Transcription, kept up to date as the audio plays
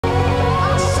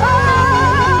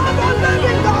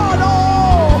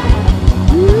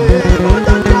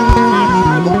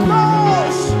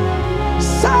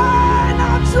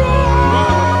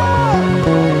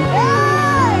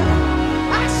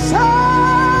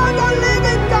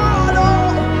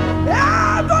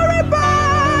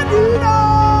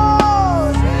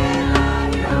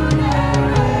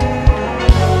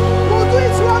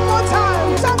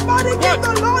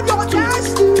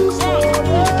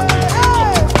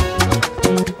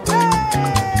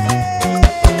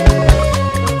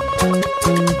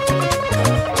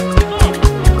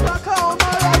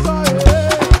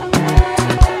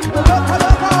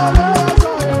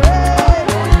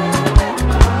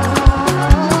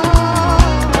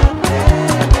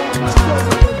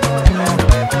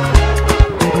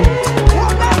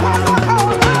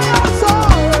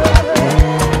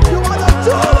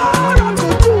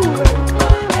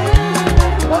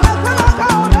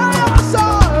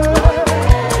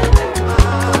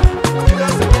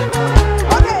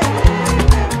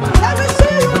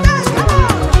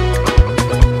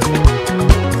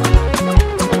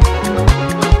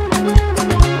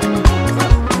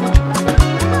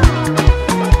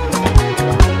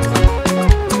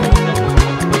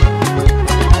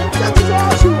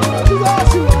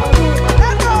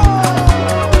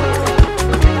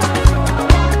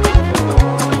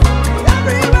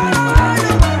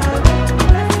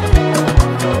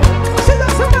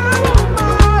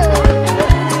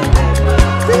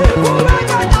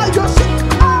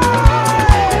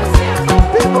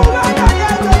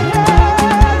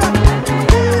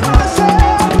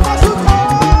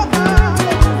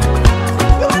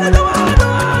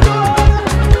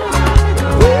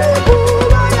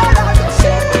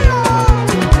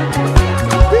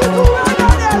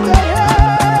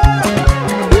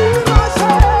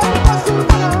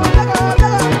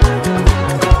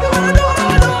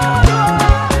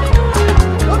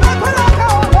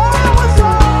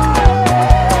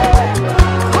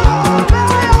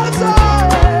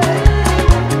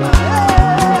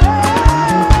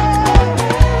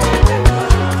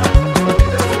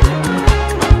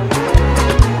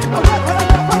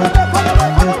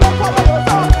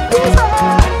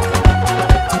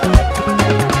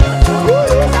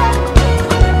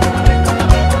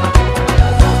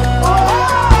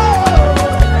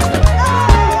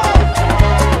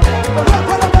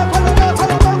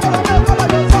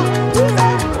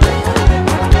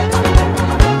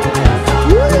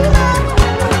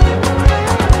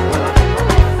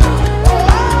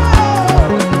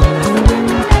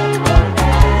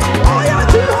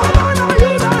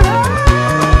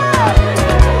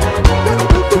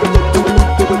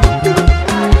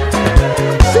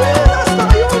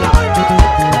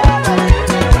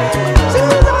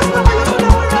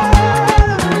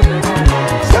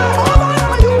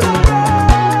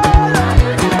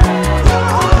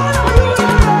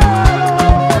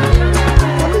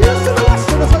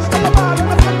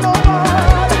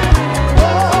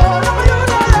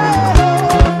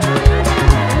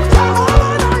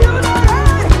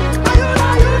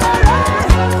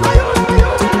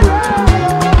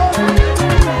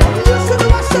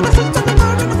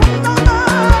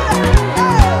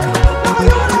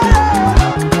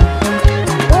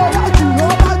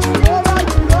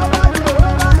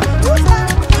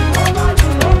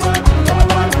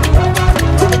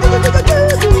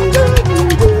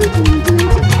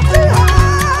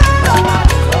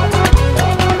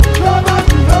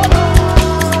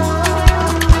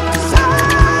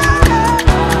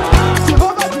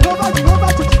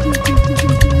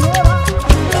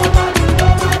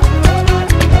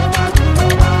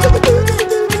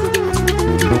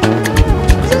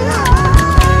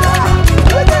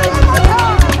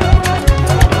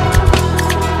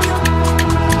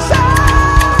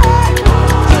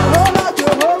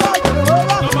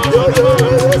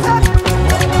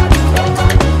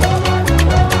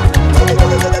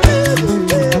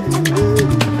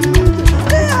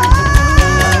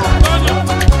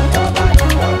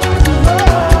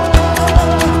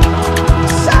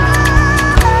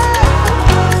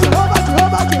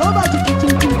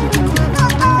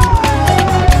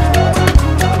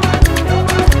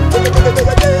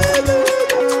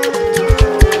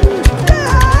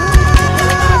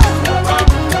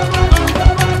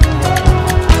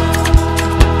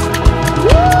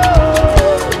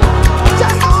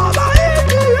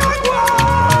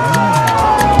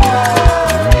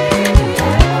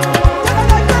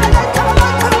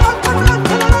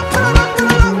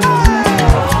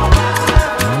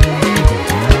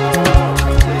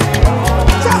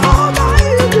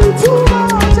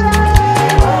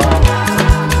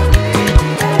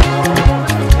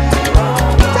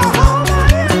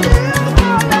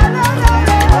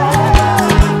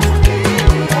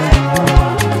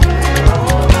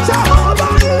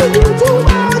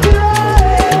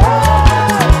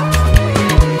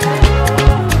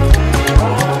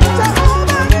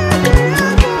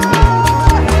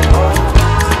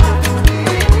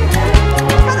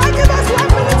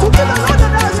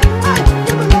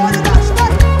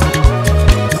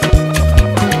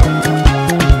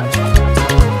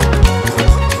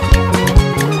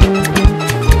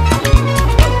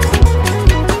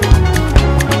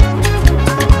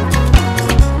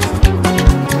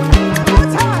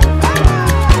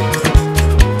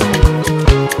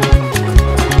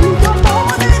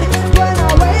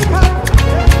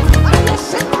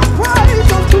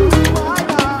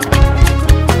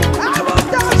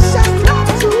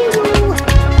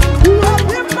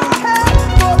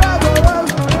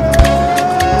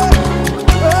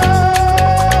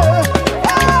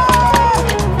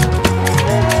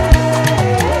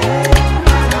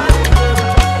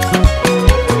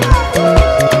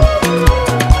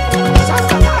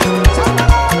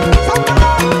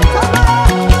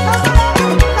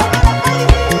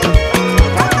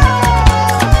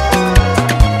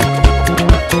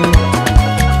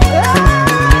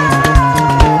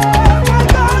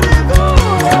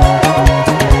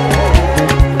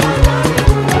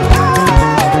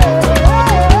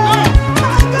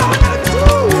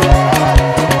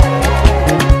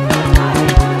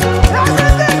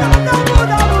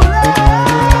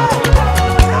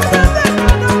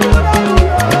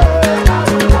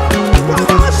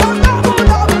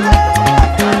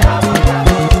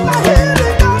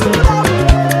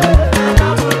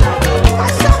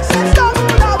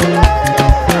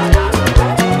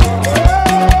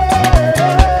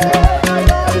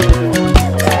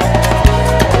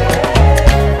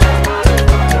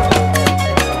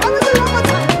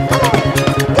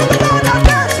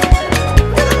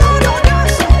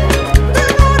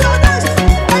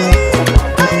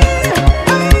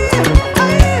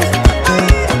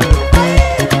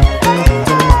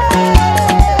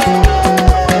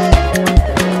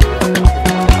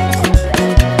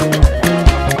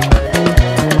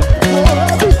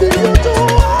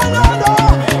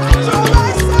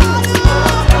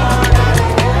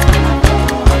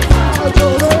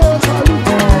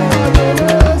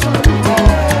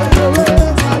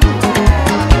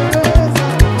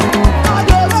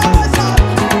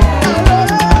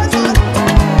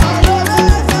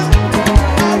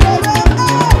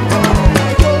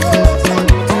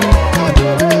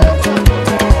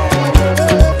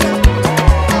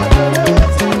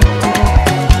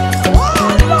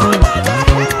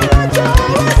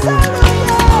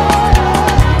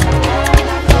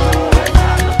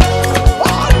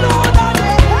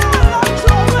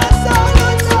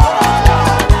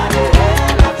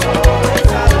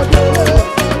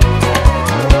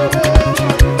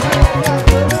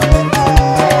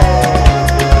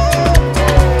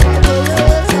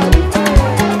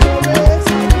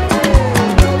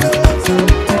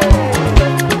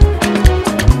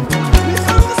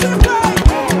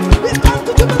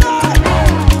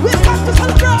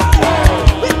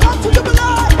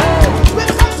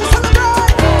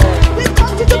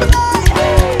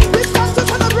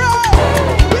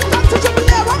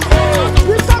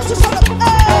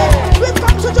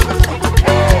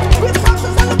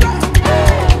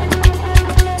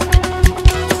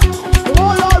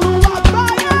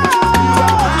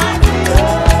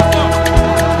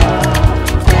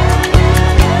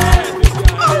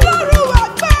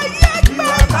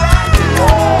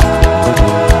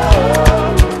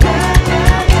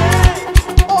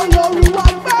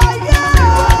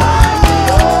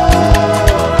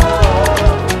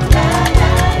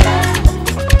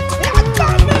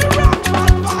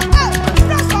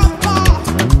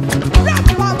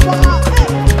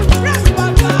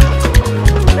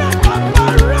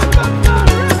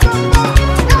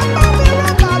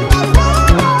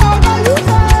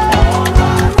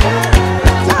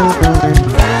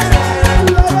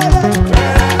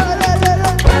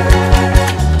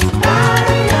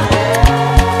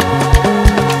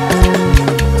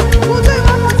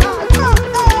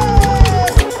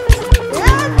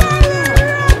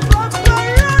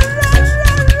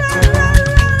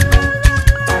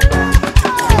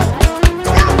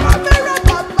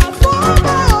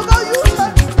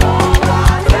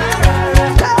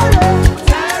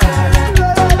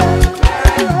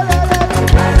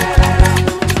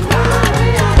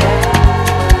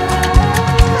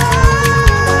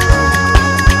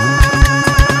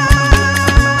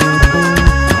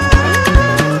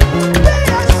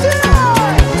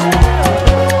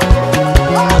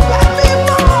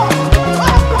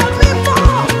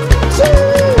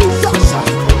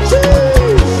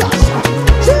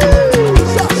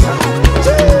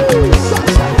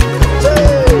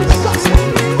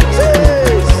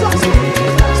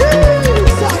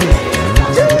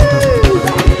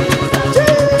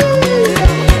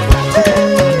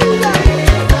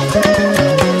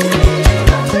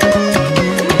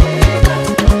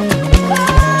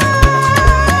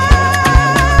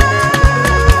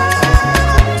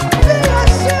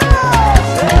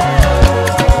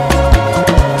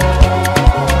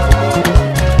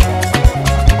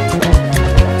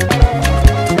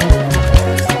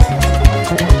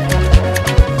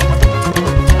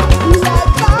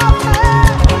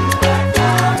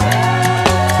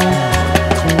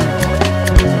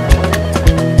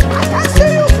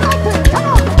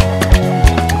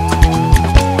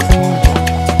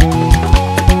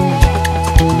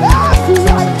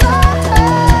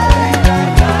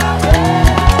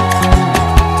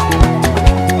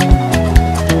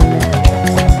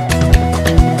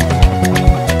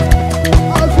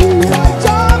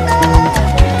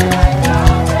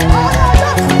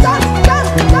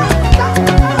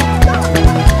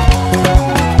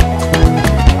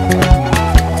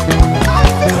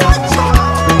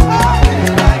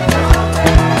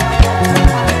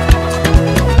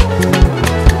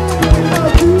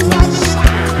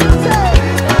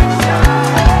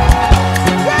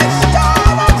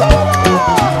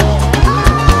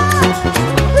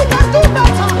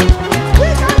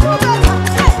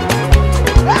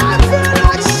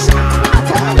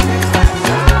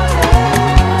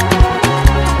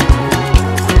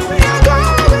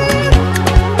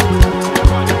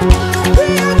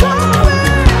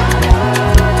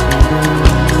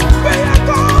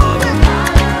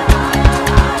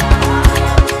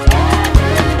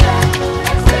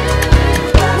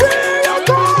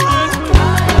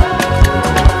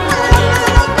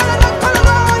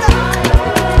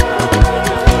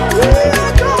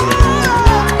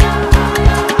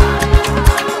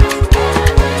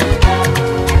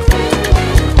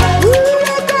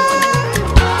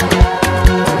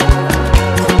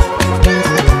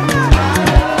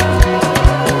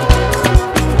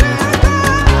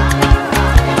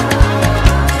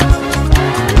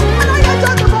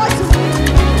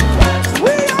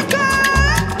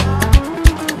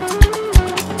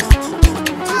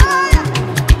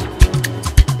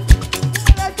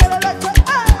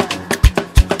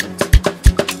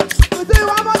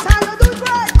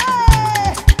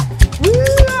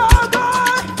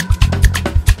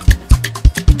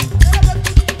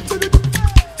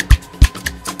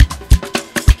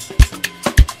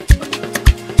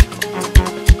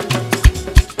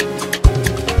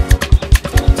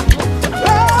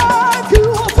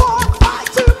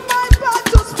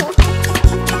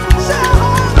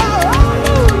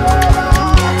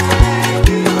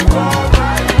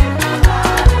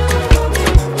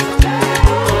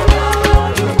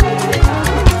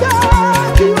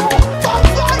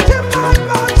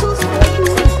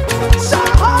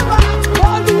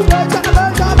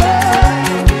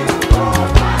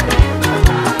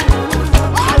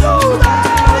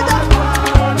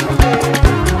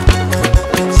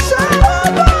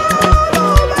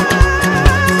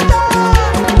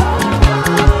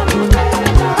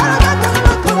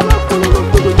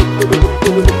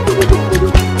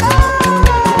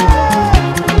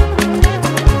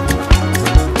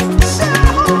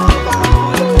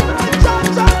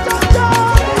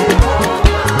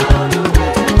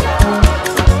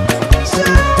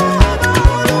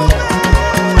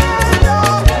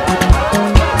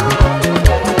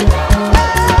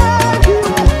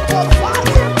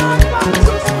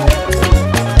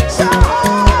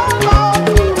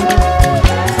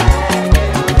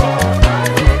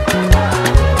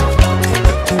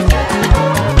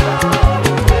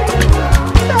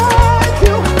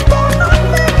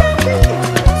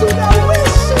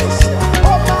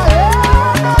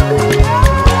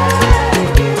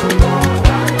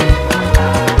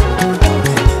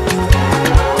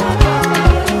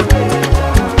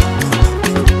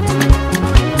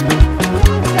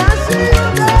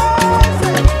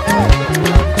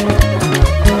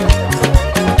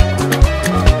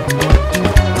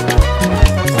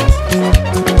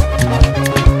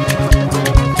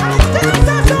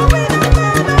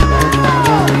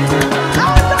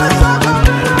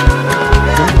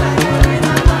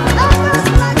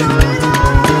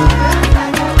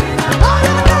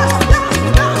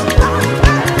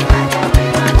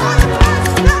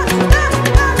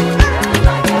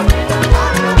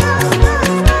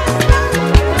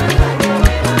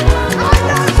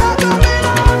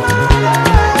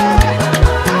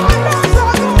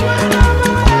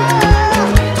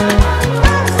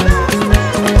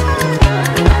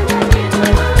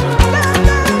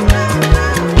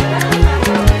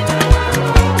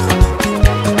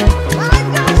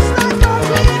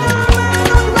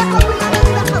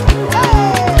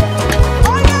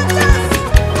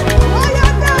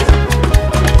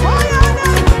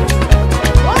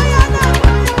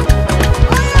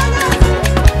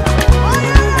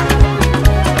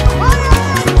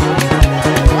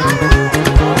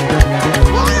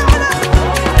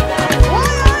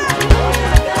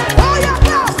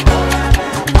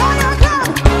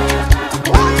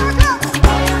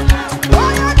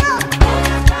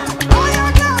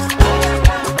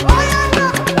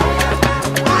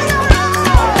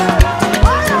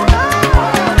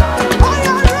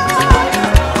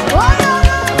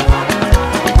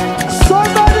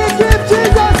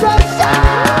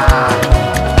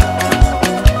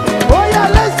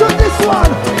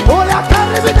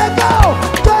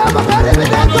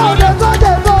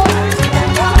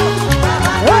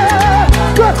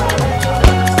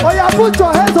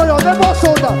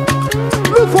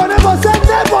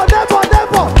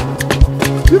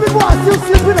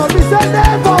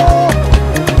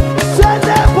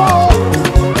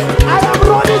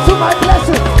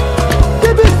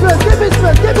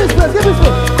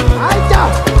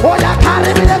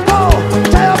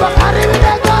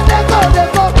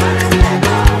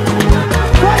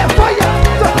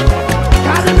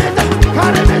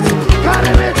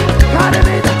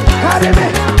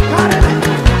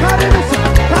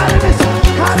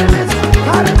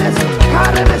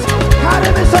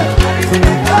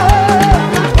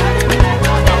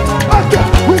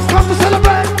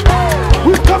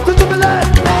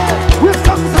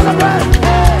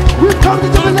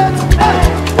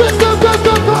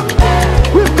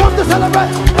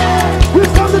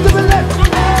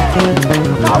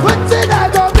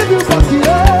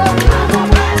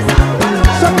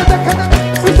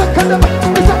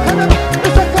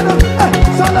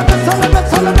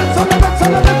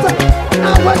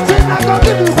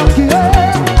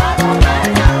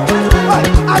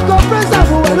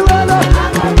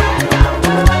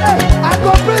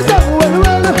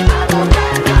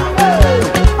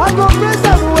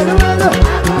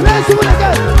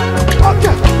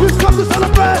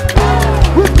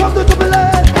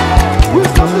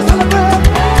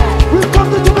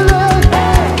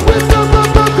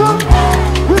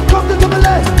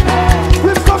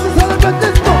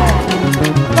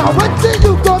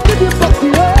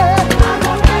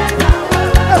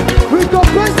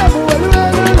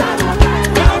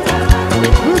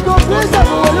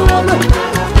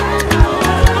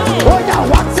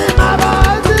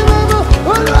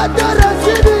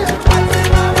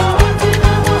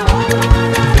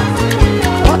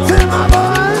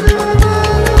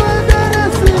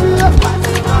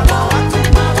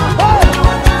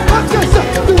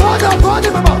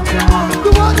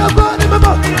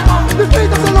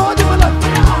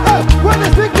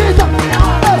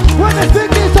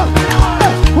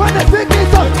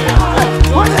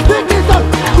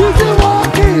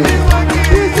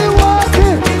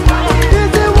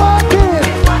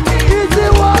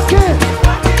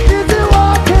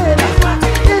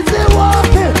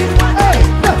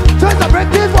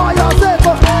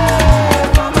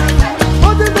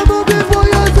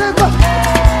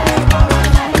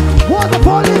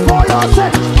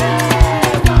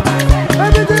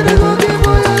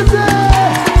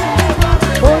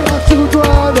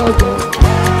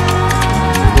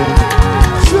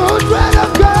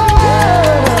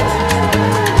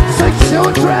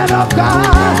children of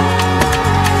God,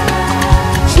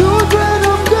 children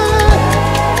of God.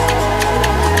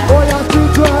 Oh, yeah,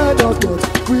 children of God.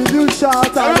 Will you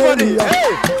shout hallelujah?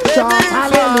 Hey. Shout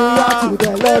hallelujah to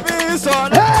the Lord.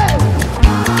 Hey!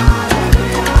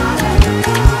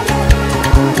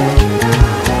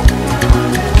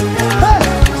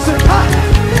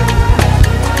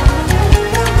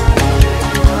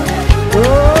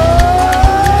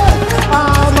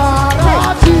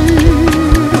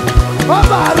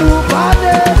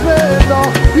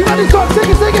 You know this song, sing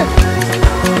it, sing it.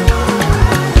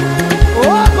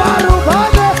 Oh,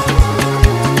 Barubane.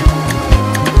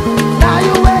 Now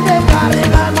you wear the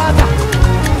Karimata.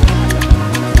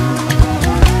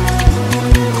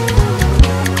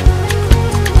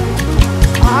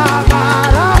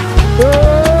 Amara.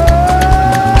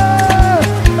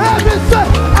 Every say,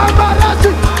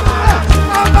 Amarati.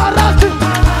 Amarati.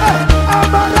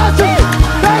 Amarati.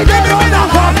 They don't know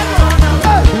how.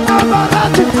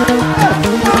 Amarati.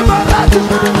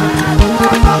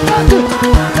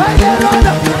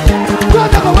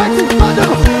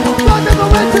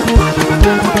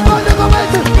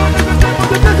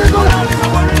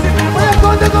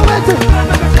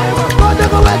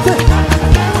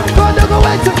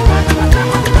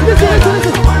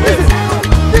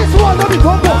 This one not be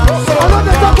combo.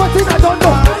 Another time what thing I don't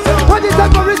know. When it's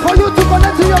time for it for you to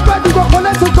connect to your friend, you go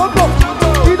connect to combo.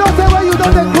 You don't say where you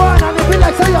don't then go and it be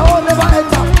like say your own never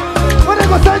enter. When they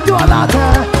go send you a lot,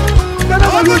 they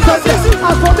never use that.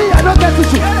 As for me, I don't get to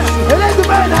you. It ain't the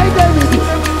man I ain't with you.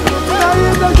 Now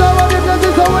you can show what you can do,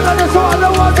 so when I do, so I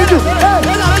know what to do. Hey,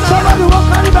 somebody walk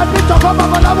carry that picture from my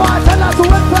mother, I tell her to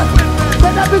wait first.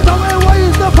 Then that picture where you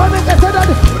still coming, I said that.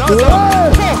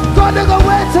 God to go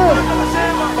waiting.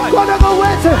 God to go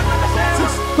waiting.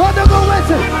 God to go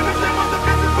waiting.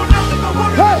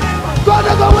 Hey, God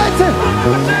to go waiting.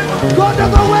 God to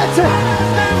go waiting.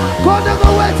 God to go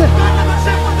waiting.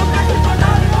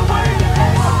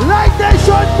 Like they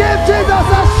should give Jesus a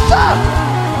shot.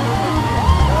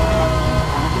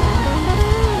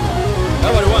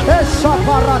 Hey,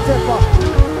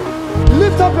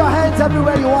 lift up your hands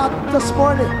everywhere you are this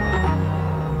morning.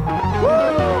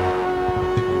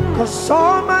 Cause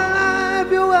all my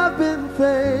life you have been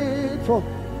faithful.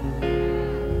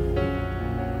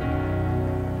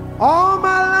 All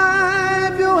my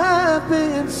life you have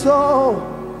been so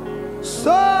good.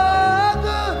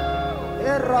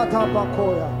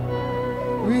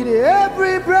 With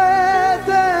every breath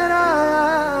that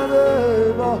I am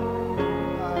able.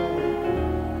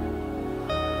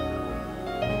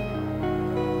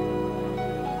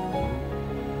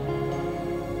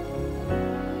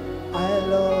 I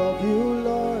love you,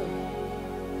 Lord,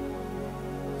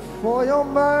 for your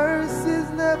mercies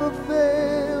never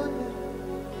failed me.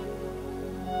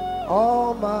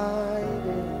 All my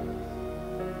days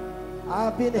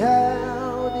I've been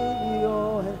held in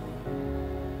your hand.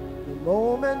 The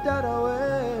moment that I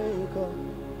wake up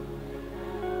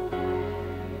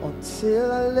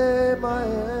until I lay my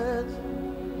hands,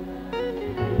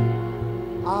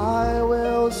 I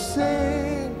will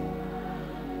sing.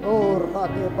 Oh,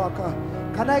 Radebaka.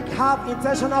 Can I have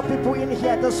intentional people in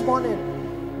here this morning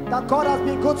that God has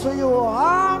been good to you?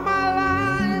 All my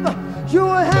life you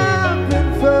have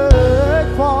been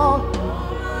faithful. All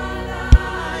my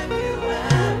life you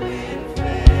have been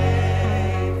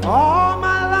faithful. All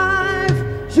my life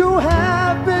you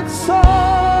have been so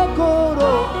good.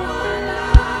 All my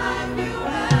life you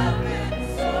have been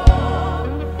so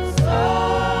good.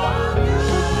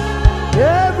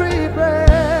 Every breath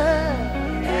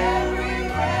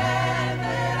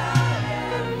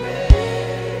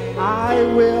I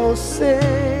will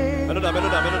sing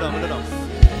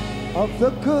of the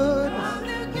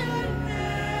goodness,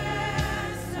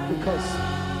 because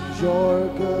your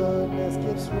goodness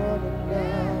keeps running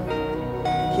down,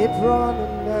 keep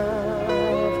running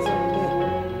after me.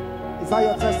 Is that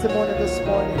your testimony this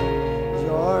morning?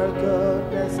 Your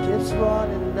goodness keeps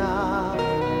running now,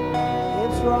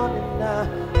 keeps running now.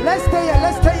 Let's stay here,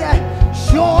 let's stay here.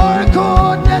 Your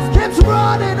goodness keeps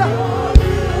running now.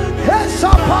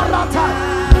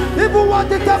 Even what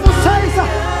the devil says,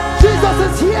 Jesus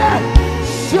is here.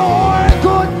 Your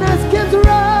goodness